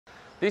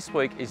This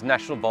week is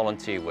National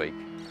Volunteer Week,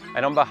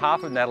 and on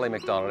behalf of Natalie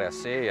McDonald, our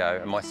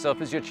CEO, and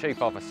myself as your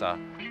Chief Officer,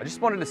 I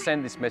just wanted to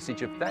send this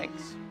message of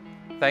thanks.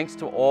 Thanks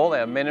to all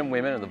our men and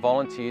women and the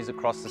volunteers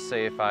across the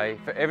CFA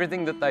for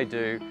everything that they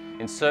do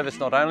in service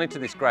not only to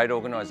this great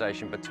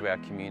organisation but to our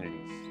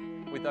communities.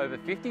 With over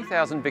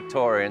 50,000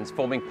 Victorians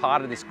forming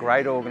part of this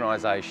great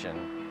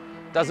organisation,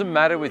 doesn't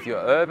matter with your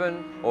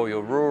urban or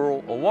your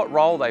rural or what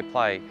role they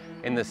play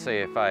in the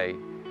CFA,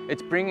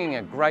 it's bringing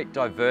a great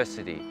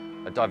diversity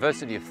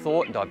of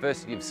thought and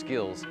diversity of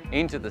skills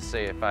into the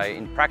CFA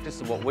in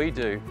practice of what we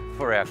do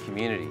for our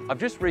community. I've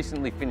just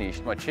recently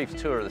finished my Chief's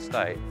Tour of the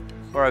State,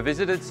 where I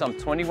visited some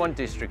 21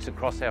 districts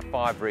across our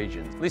 5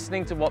 regions,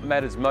 listening to what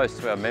matters most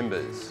to our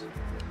members.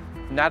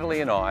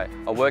 Natalie and I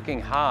are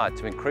working hard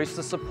to increase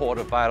the support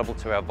available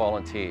to our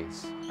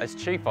volunteers. As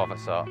Chief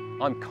Officer,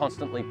 I'm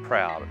constantly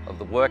proud of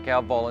the work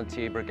our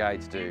volunteer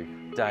brigades do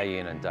day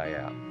in and day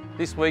out.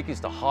 This week is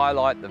to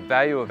highlight the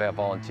value of our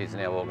volunteers in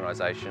our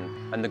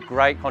organisation and the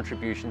great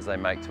contributions they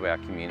make to our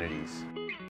communities.